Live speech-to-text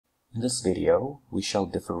In this video, we shall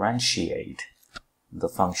differentiate the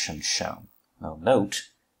function shown. Now note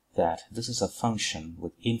that this is a function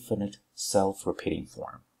with infinite self-repeating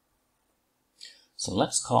form. So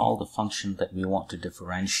let's call the function that we want to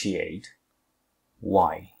differentiate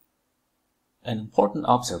y. An important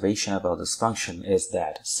observation about this function is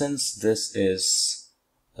that since this is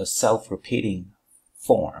a self-repeating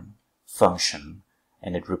form function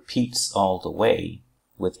and it repeats all the way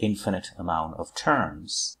with infinite amount of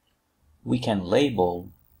terms, we can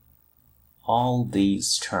label all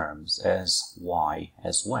these terms as y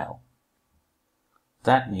as well.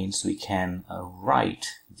 That means we can write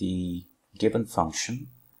the given function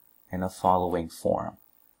in a following form.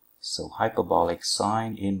 So hyperbolic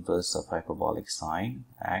sine inverse of hyperbolic sine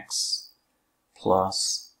x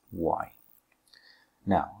plus y.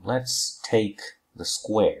 Now let's take the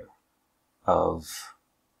square of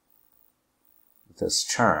this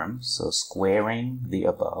term. So squaring the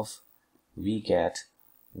above, we get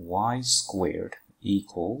y squared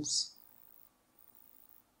equals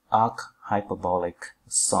arc hyperbolic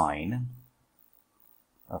sine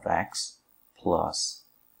of x plus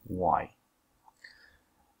y.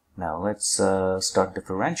 Now let's start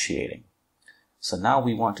differentiating. So now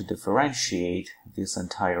we want to differentiate this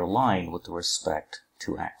entire line with respect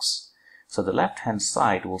to x. So the left hand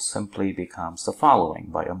side will simply become the following.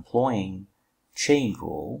 By employing chain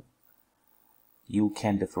rule, you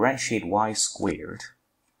can differentiate y squared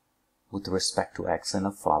with respect to x in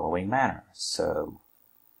the following manner. So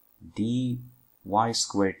dy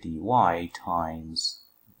squared dy times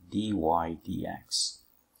dy dx.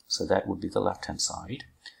 So that would be the left hand side.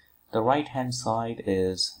 The right hand side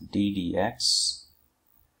is d dx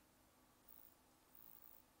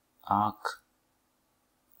arc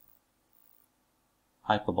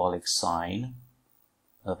hyperbolic sine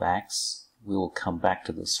of x. We will come back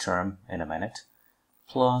to this term in a minute,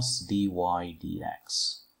 plus dy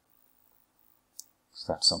dx. It's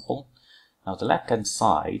that simple. Now the left hand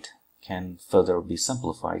side can further be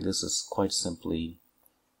simplified. This is quite simply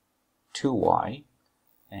 2y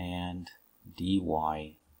and dy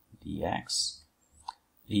dx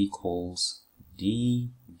equals d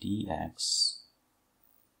dx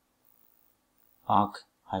arc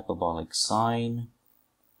hyperbolic sine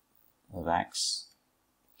of x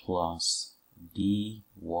plus dy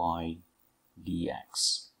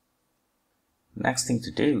dx. Next thing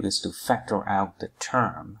to do is to factor out the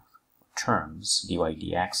terms dy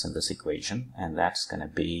dx in this equation, and that's going to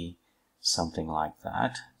be something like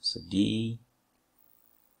that. So dy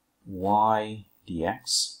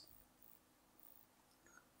dx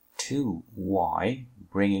 2y,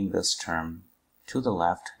 bringing this term to the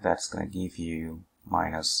left, that's going to give you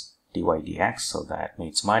minus dy dx, so that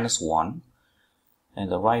makes minus 1.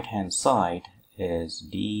 And the right hand side is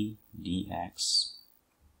d dx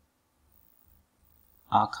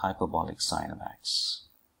arc hyperbolic sine of x.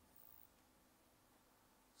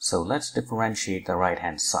 So let's differentiate the right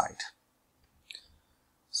hand side.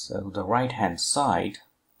 So the right hand side,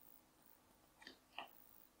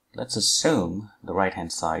 let's assume the right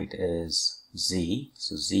hand side is z.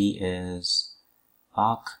 So z is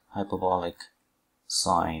arc hyperbolic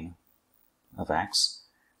sine of x.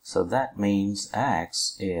 So that means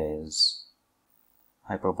x is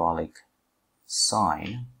hyperbolic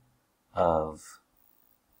sine of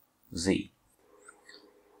z.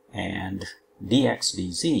 And dx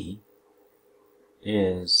dz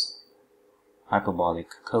is hyperbolic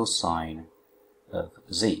cosine of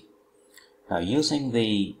z. Now using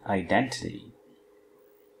the identity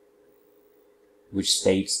which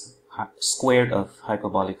states squared of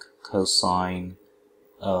hyperbolic cosine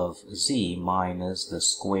of z minus the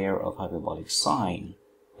square of hyperbolic sine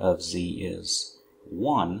of z is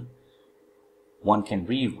 1, one can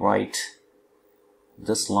rewrite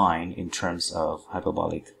this line in terms of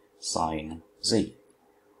hyperbolic sine z.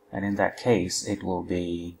 And in that case, it will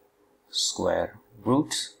be square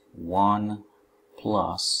root 1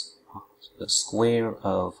 plus the square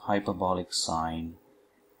of hyperbolic sine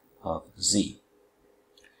of z.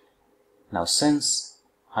 Now since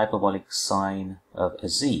hyperbolic sine of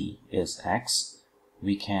z is x,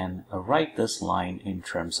 we can write this line in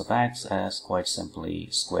terms of x as quite simply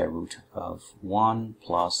square root of 1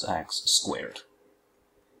 plus x squared.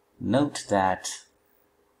 Note that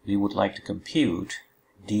we would like to compute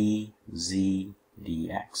dz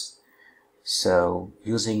dx. So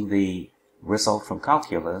using the result from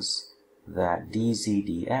calculus, that dz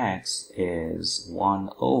dx is 1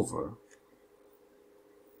 over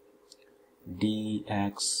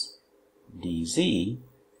dx dz,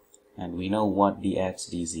 and we know what dx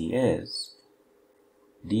dz is.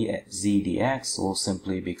 dz dx will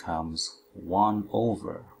simply becomes 1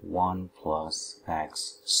 over 1 plus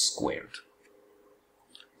x squared.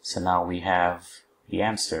 So now we have the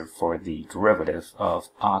answer for the derivative of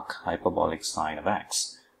arc hyperbolic sine of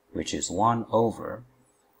x, which is 1 over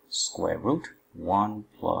square root 1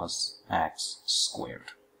 plus x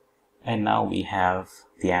squared. And now we have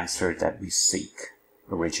the answer that we seek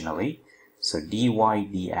originally. So dy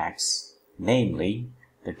dx, namely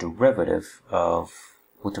the derivative of,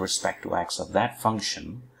 with respect to x, of that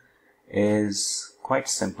function is quite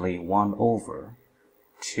simply 1 over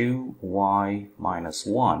 2y minus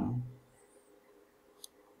 1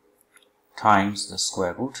 times the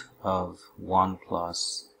square root of 1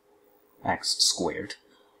 plus x squared,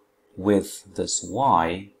 with this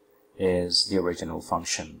y is the original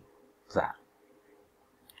function, that.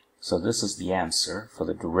 So this is the answer for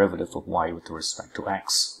the derivative of y with respect to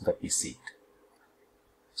x that we seek.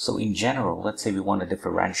 So in general, let's say we want to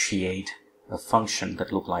differentiate a function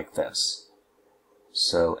that look like this.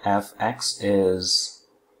 So fx is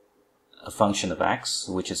a function of x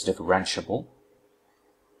which is differentiable,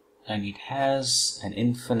 and it has an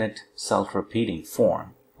infinite self-repeating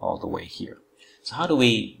form all the way here. So how do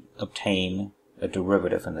we obtain a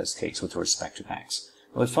derivative in this case with respect to x?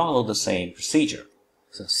 We follow the same procedure.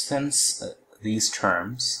 So since these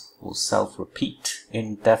terms will self-repeat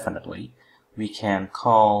indefinitely, we can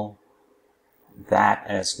call that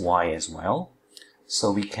as y as well.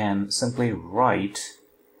 So we can simply write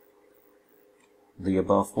the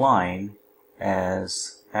above line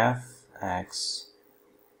as fx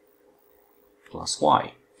plus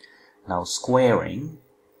y. Now squaring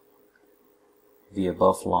the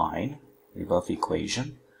above line, the above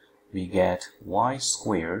equation, we get y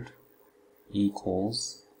squared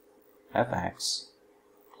equals fx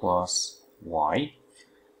plus y.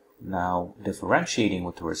 Now differentiating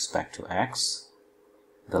with respect to x,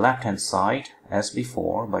 the left hand side, as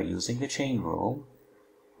before, by using the chain rule,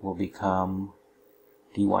 will become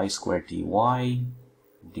dy squared dy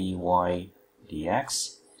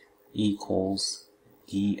dx equals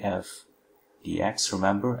df dx.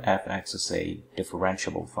 Remember, fx is a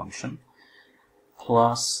differentiable function,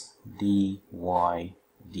 plus dy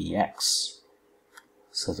dx.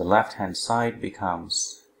 So the left hand side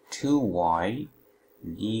becomes 2y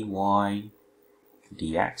dy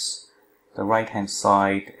dx. The right hand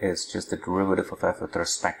side is just the derivative of f with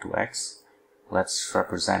respect to x. Let's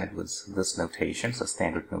represent it with this notation, so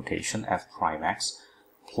standard notation, f prime x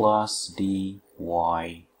plus dy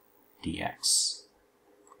dx.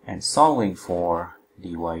 And solving for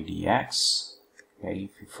dy dx, okay,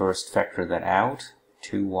 if you first factor that out,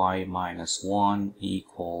 2y minus 1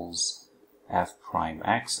 equals f prime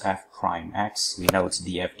x. F prime x, we know it's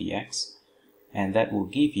df dx, and that will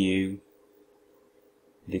give you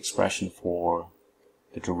the expression for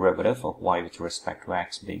the derivative of y with respect to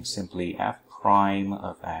x being simply f prime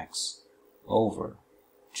of x over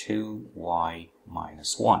 2y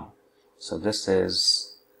minus 1. So this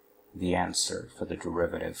is the answer for the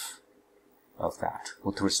derivative of that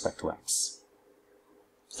with respect to x.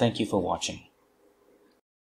 Thank you for watching.